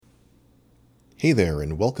Hey there,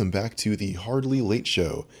 and welcome back to the Hardly Late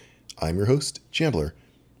Show. I'm your host, Chandler,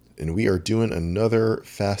 and we are doing another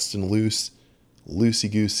fast and loose,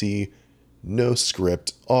 loosey goosey, no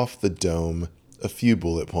script, off the dome, a few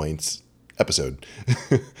bullet points episode.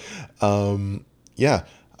 Yeah,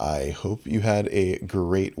 I hope you had a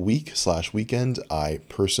great week slash weekend. I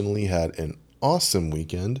personally had an awesome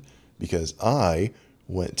weekend because I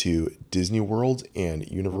went to Disney World and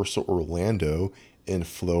Universal Orlando in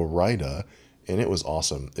Florida, and it was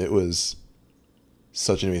awesome. It was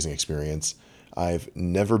such an amazing experience. I've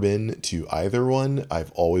never been to either one.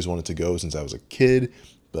 I've always wanted to go since I was a kid,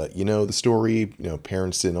 but you know the story,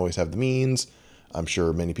 parents didn't always have the means. I'm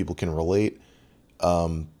sure many people can relate.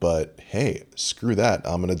 But hey, screw that.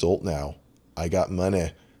 I'm an adult now. I got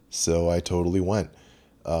money, so I totally went.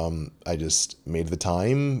 I just made the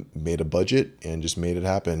time, made a budget, and just made it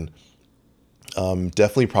happen.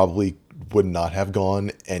 Definitely probably would not have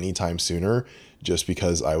gone anytime sooner just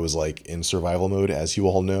because I was like in survival mode, as you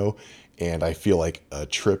all know. And I feel like a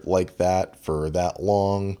trip like that for that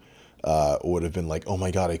long would have been like, oh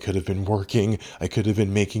my God, I could have been working. I could have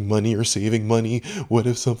been making money or saving money. What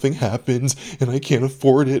if something happens and I can't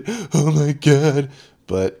afford it? Oh my God.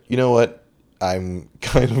 But you know what? I'm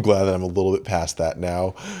kind of glad that I'm a little bit past that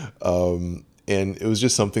now. And it was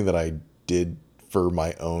just something that I did for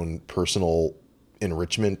my own personal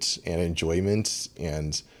enrichment and enjoyment.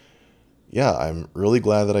 And yeah, I'm really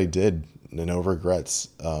glad that I did. No regrets.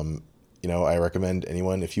 I recommend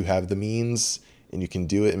anyone, if you have the means and you can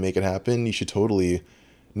do it and make it happen, you should totally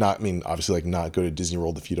not, I mean, obviously like not go to Disney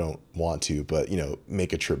World if you don't want to, but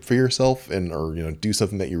make a trip for yourself and, or, do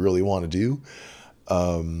something that you really want to do,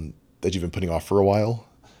 that you've been putting off for a while.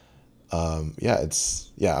 I'm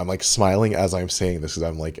like smiling as I'm saying this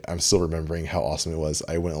because I'm still remembering how awesome it was.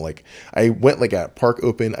 I went at park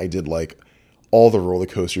open. I did like all the roller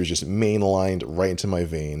coasters just mainlined right into my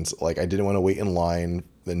veins. Like I didn't want to wait in line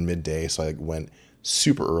in midday, so I went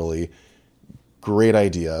super early. Great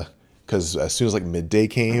idea, because as soon as like midday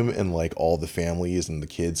came and like all the families and the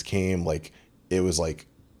kids came, like it was like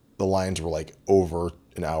the lines were like over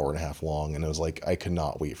an hour and a half long, and it was like I could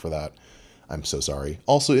not wait for that. I'm so sorry.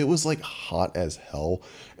 Also, it was like hot as hell,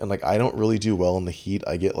 and like I don't really do well in the heat.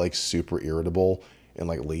 I get like super irritable and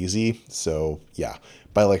like lazy. So yeah,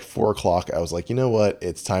 by like 4 o'clock, I was like, you know what?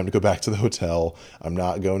 It's time to go back to the hotel. I'm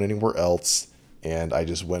not going anywhere else. And I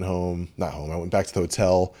just went home, not home. I went back to the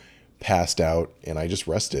hotel, passed out, and I just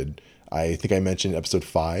rested. I think I mentioned in episode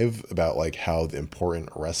 5 about like how important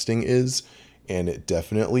resting is, and it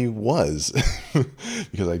definitely was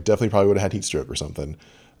because I definitely probably would have had heat stroke or something.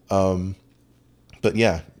 But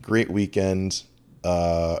yeah, great weekend.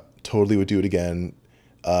 Totally would do it again.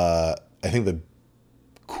 I think the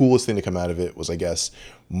coolest thing to come out of it was, I guess,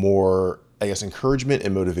 more, encouragement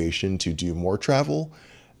and motivation to do more travel.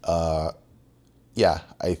 Yeah,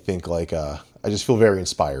 I think I just feel very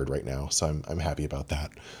inspired right now, so I'm happy about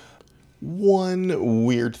that. One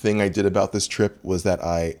weird thing I did about this trip was that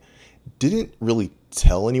I didn't really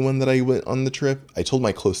tell anyone that I went on the trip. I told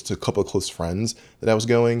a couple of close friends that I was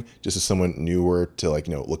going, just as someone knew where to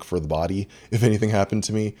look for the body if anything happened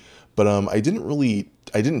to me. But I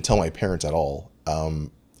didn't tell my parents at all.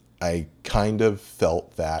 I kind of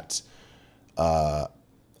felt that I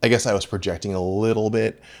guess I was projecting a little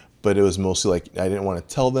bit, but it was mostly like I didn't want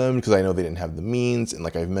to tell them because I know they didn't have the means. And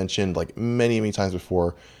like I've mentioned like many, many times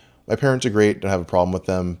before, my parents are great, don't have a problem with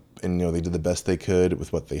them. And, they did the best they could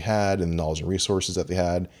with what they had and the knowledge and resources that they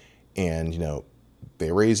had. And,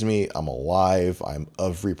 they raised me. I'm alive. I'm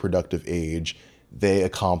of reproductive age. They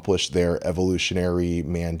accomplished their evolutionary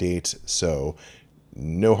mandate. So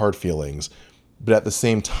no hard feelings. But at the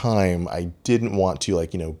same time, I didn't want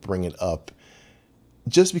to bring it up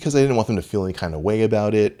just because I didn't want them to feel any kind of way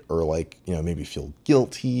about it, or maybe feel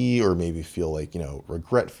guilty, or maybe feel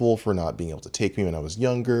regretful for not being able to take me when I was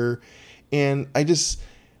younger. And I just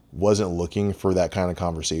wasn't looking for that kind of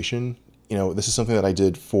conversation. This is something that I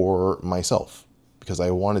did for myself because I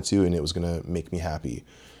wanted to, and it was going to make me happy.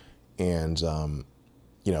 And,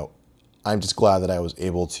 I'm just glad that I was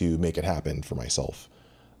able to make it happen for myself.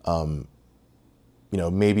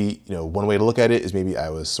 Maybe, one way to look at it is maybe I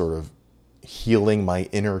was sort of healing my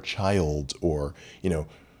inner child, or,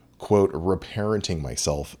 quote, reparenting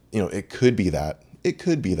myself. It could be that. It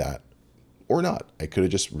could be that. Or not. I could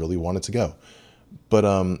have just really wanted to go. But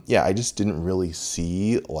yeah, I just didn't really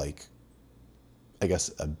see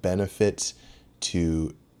a benefit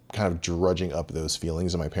to kind of drudging up those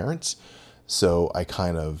feelings of my parents. So I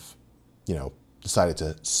kind of, decided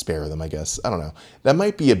to spare them, I guess. I don't know. That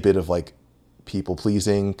might be a bit of people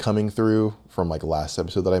pleasing coming through from last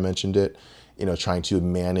episode that I mentioned it. trying to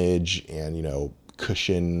manage and,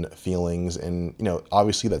 cushion feelings. And,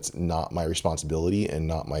 obviously that's not my responsibility and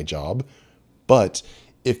not my job. But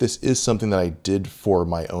if this is something that I did for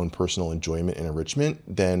my own personal enjoyment and enrichment,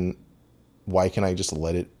 then why can't I just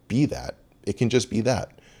let it be that? It can just be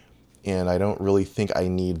that. And I don't really think I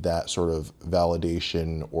need that sort of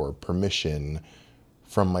validation or permission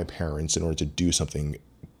from my parents in order to do something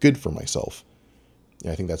good for myself.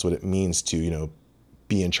 I think that's what it means to,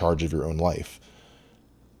 be in charge of your own life.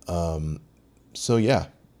 So yeah,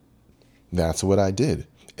 that's what I did.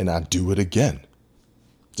 And I'd do it again.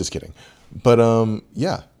 Just kidding. But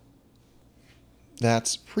yeah,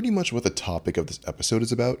 that's pretty much what the topic of this episode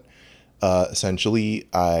is about. Essentially,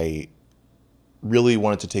 I really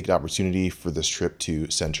wanted to take an opportunity for this trip to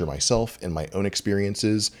center myself and my own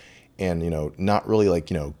experiences, and not really like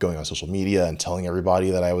going on social media and telling everybody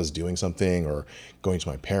that I was doing something, or going to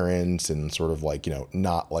my parents and sort of like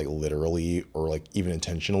not like literally or like even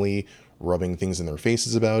intentionally rubbing things in their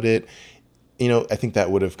faces about it. I think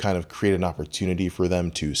that would have kind of created an opportunity for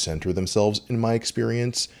them to center themselves in my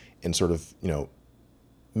experience and sort of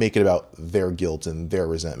make it about their guilt and their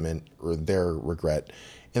resentment or their regret.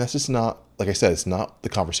 And that's just not, like I said, it's not the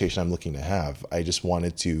conversation I'm looking to have. I just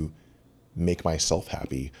wanted to make myself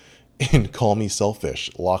happy, and call me selfish,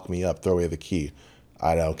 lock me up, throw away the key.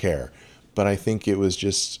 I don't care. But I think it was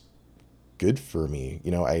just good for me.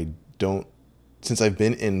 I don't, since I've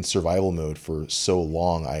been in survival mode for so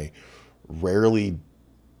long, I rarely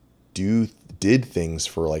did things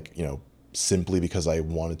for like, simply because I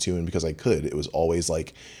wanted to and because I could. It was always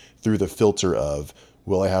like through the filter of,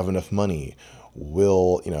 will I have enough money?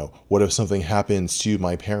 Will, what if something happens to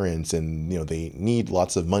my parents and, they need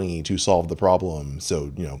lots of money to solve the problem.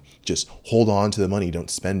 So, just hold on to the money. Don't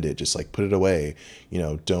spend it. Just like put it away.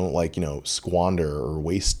 Don't like, squander or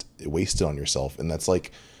waste it on yourself. And that's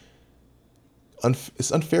like,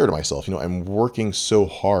 it's unfair to myself. I'm working so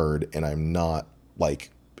hard and I'm not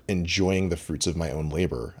like enjoying the fruits of my own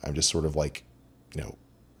labor. I'm just sort of like,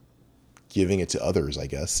 giving it to others, I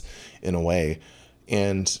guess, in a way.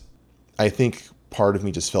 And I think part of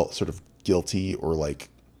me just felt sort of guilty, or like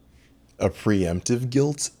a preemptive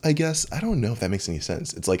guilt, I guess. I don't know if that makes any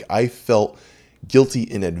sense. It's like I felt guilty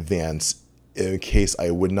in advance in case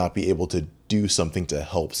I would not be able to do something to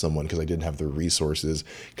help someone because I didn't have the resources,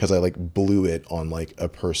 because I like blew it on like a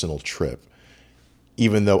personal trip,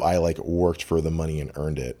 even though I like worked for the money and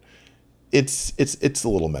earned it. It's a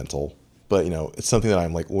little mental, but it's something that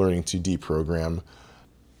I'm like learning to deprogram.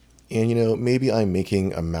 And maybe I'm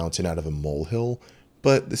making a mountain out of a molehill,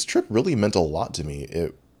 but this trip really meant a lot to me.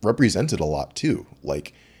 It represented a lot too.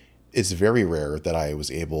 Like, it's very rare that I was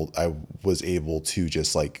able to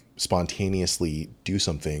just like spontaneously do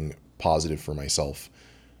something positive for myself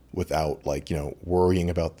without like, worrying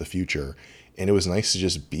about the future. And it was nice to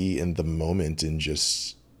just be in the moment and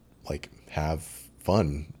just like have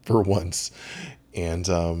fun for once. And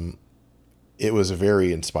it was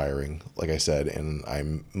very inspiring, like I said, and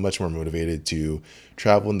I'm much more motivated to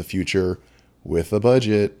travel in the future with a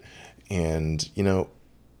budget. And,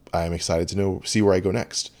 I'm excited to see where I go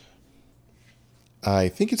next. I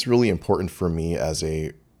think it's really important for me as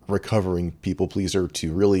a recovering people pleaser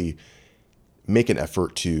to really make an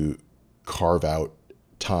effort to carve out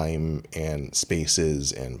time and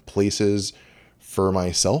spaces and places for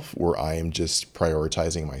myself where I am just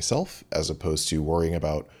prioritizing myself as opposed to worrying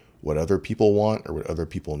about what other people want or what other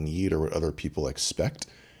people need or what other people expect,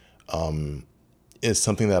 is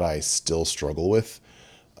something that I still struggle with.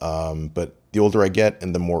 But the older I get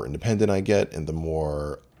and the more independent I get and the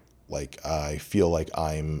more like I feel like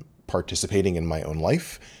I'm participating in my own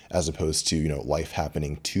life as opposed to, life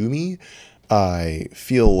happening to me, I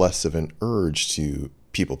feel less of an urge to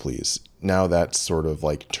people please. Now that's sort of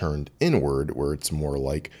like turned inward, where it's more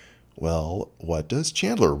like, well, what does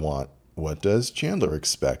Chandler want? What does Chandler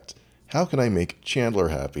expect? How can I make Chandler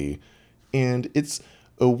happy? And it's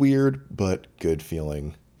a weird but good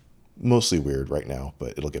feeling. Mostly weird right now,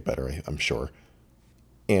 but it'll get better, I'm sure.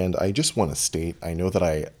 And I just want to state, I know that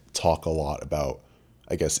I talk a lot about,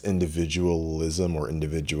 I guess, individualism or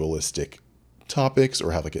individualistic topics,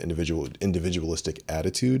 or have like an individualistic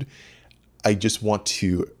attitude. I just want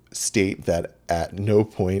to state that at no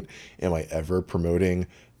point am I ever promoting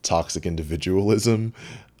toxic individualism.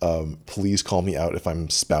 Please call me out if I'm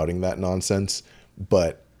spouting that nonsense.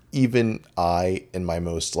 But even I, in my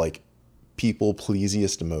most like people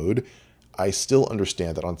pleasiest mode, I still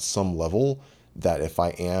understand that on some level, that if I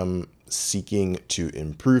am seeking to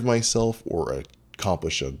improve myself or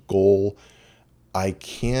accomplish a goal, I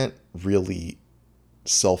can't really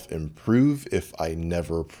self-improve if I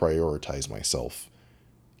never prioritize myself.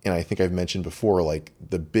 And I think I've mentioned before, like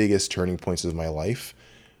the biggest turning points of my life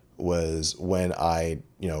was when I,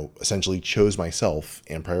 essentially chose myself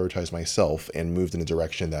and prioritized myself and moved in a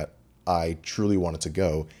direction that I truly wanted to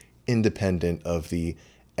go, independent of the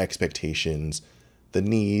expectations, the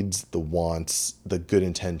needs, the wants, the good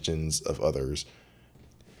intentions of others.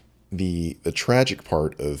 The tragic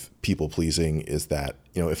part of people pleasing is that,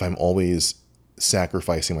 if I'm always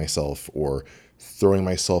sacrificing myself or throwing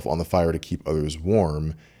myself on the fire to keep others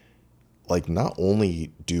warm, like not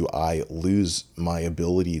only do I lose my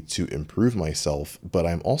ability to improve myself, but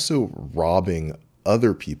I'm also robbing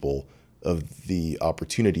other people of the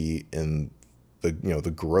opportunity and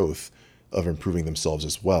the growth of improving themselves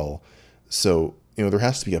as well. So, there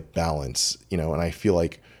has to be a balance, and I feel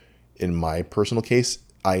like in my personal case,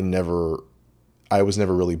 I was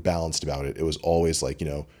never really balanced about it. It was always like,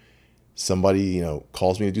 somebody,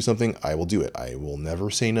 calls me to do something, I will do it. I will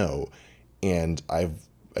never say no. And I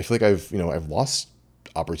feel like I've lost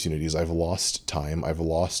opportunities, I've lost time, I've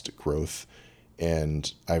lost growth,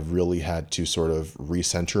 and I've really had to sort of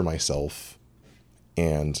recenter myself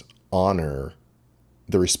and honor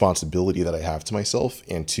the responsibility that I have to myself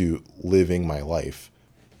and to living my life.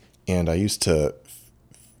 And I used to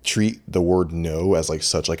treat the word no as like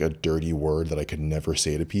such like a dirty word that I could never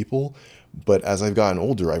say to people. But as I've gotten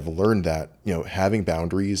older, I've learned that, having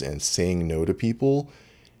boundaries and saying no to people,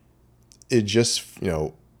 it just,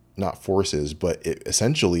 not forces, but it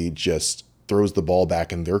essentially just throws the ball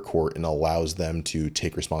back in their court and allows them to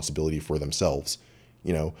take responsibility for themselves.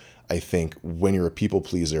 You know, I think when you're a people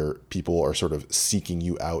pleaser, people are sort of seeking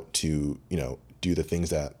you out to, do the things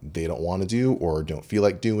that they don't want to do or don't feel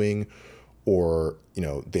like doing, or,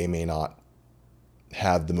 they may not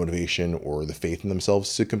have the motivation or the faith in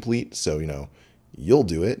themselves to complete. So, you'll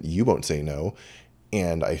do it, you won't say no.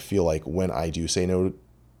 And I feel like when I do say no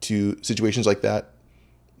to situations like that,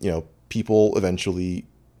 people eventually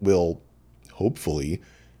will hopefully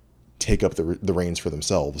take up the reins for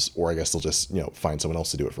themselves, or I guess they'll just, find someone else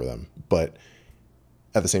to do it for them. But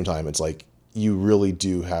at the same time, it's like you really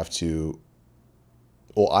do have to,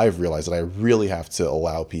 well, I've realized that I really have to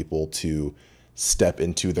allow people to step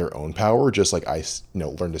into their own power, just like I,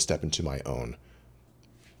 learned to step into my own.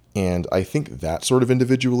 And I think that sort of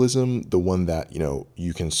individualism, the one that,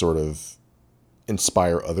 you can sort of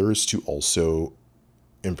inspire others to also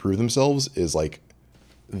improve themselves, is like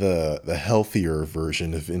the healthier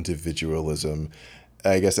version of individualism,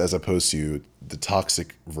 I guess, as opposed to the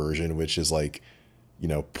toxic version, which is like,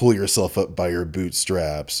 pull yourself up by your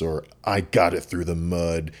bootstraps, or I got it through the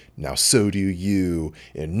mud, now so do you,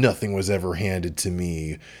 and nothing was ever handed to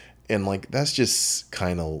me. And like, that's just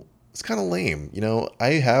it's kind of lame. I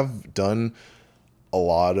have done a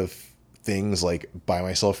lot of things like by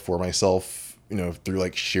myself, for myself, through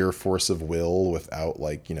like sheer force of will without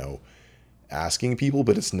like, asking people,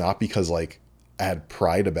 but it's not because like I had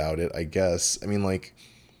pride about it, I guess. I mean, like,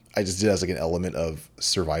 I just did it as like an element of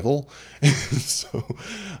survival. So,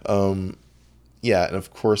 yeah. And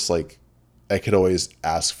of course, like, I could always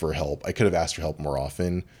ask for help. I could have asked for help more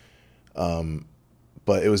often.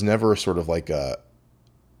 But it was never sort of like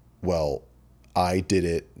well, I did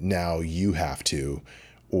it, now you have to,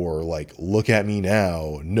 or like, look at me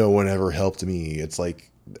now, no one ever helped me. It's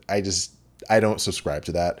like, I don't subscribe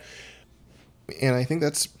to that. And I think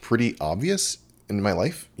that's pretty obvious in my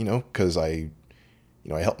life, because I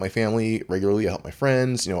help my family regularly. I help my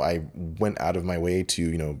friends. I went out of my way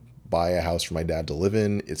to, buy a house for my dad to live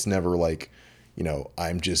in. It's never like,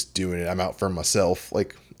 I'm just doing it, I'm out for myself.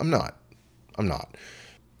 Like, I'm not. I'm not.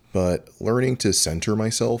 But learning to center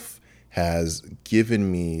myself has given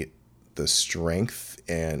me the strength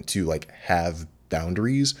and to like have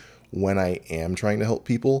boundaries when I am trying to help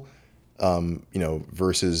people,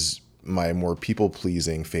 versus my more people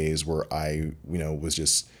pleasing phase where I, was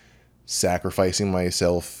just sacrificing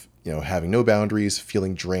myself, having no boundaries,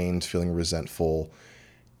 feeling drained, feeling resentful.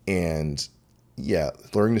 And yeah,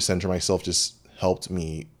 learning to center myself just helped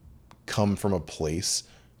me come from a place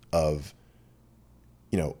of,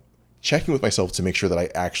 you know, checking with myself to make sure that I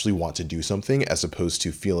actually want to do something, as opposed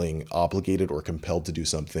to feeling obligated or compelled to do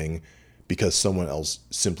something because someone else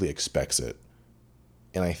simply expects it.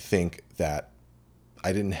 And I think that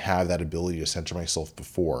I didn't have that ability to center myself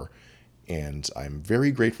before. And I'm very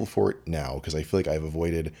grateful for it now, because I feel like I've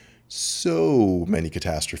avoided so many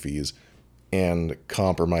catastrophes and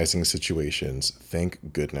compromising situations.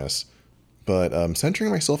 Thank goodness. But centering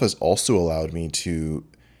myself has also allowed me to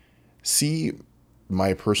see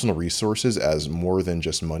my personal resources as more than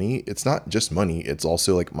just money. It's not just money, it's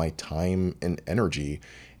also like my time and energy.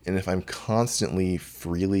 And if I'm constantly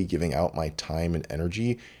freely giving out my time and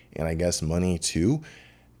energy, and I guess money too,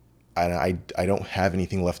 I don't have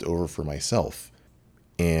anything left over for myself.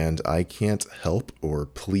 And I can't help or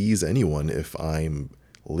please anyone if I'm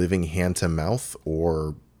living hand to mouth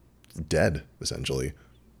or dead, essentially.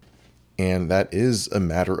 And that is a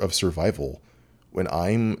matter of survival. When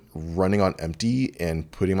I'm running on empty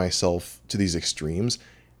and putting myself to these extremes,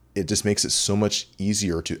 it just makes it so much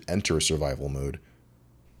easier to enter survival mode.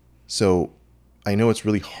 So I know it's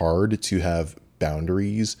really hard to have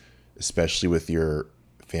boundaries, especially with your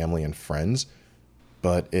family and friends,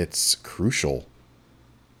 but it's crucial.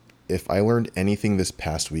 If I learned anything this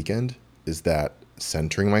past weekend, is that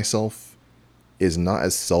centering myself is not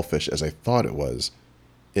as selfish as I thought it was.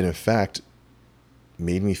 It, in fact,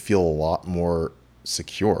 made me feel a lot more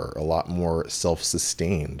secure, a lot more self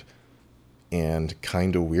sustained. And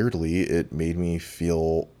kind of weirdly, it made me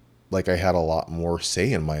feel like I had a lot more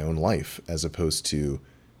say in my own life as opposed to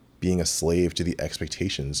being a slave to the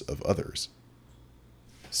expectations of others.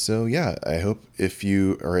 So, yeah, I hope if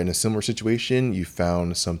you are in a similar situation, you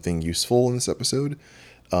found something useful in this episode.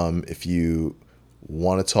 If you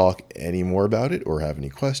want to talk any more about it or have any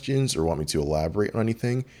questions or want me to elaborate on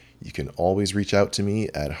anything, you can always reach out to me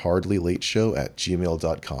at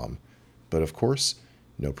hardlylateshow@gmail.com. But of course,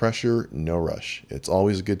 no pressure, no rush. It's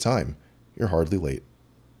always a good time. You're hardly late.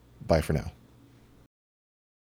 Bye for now.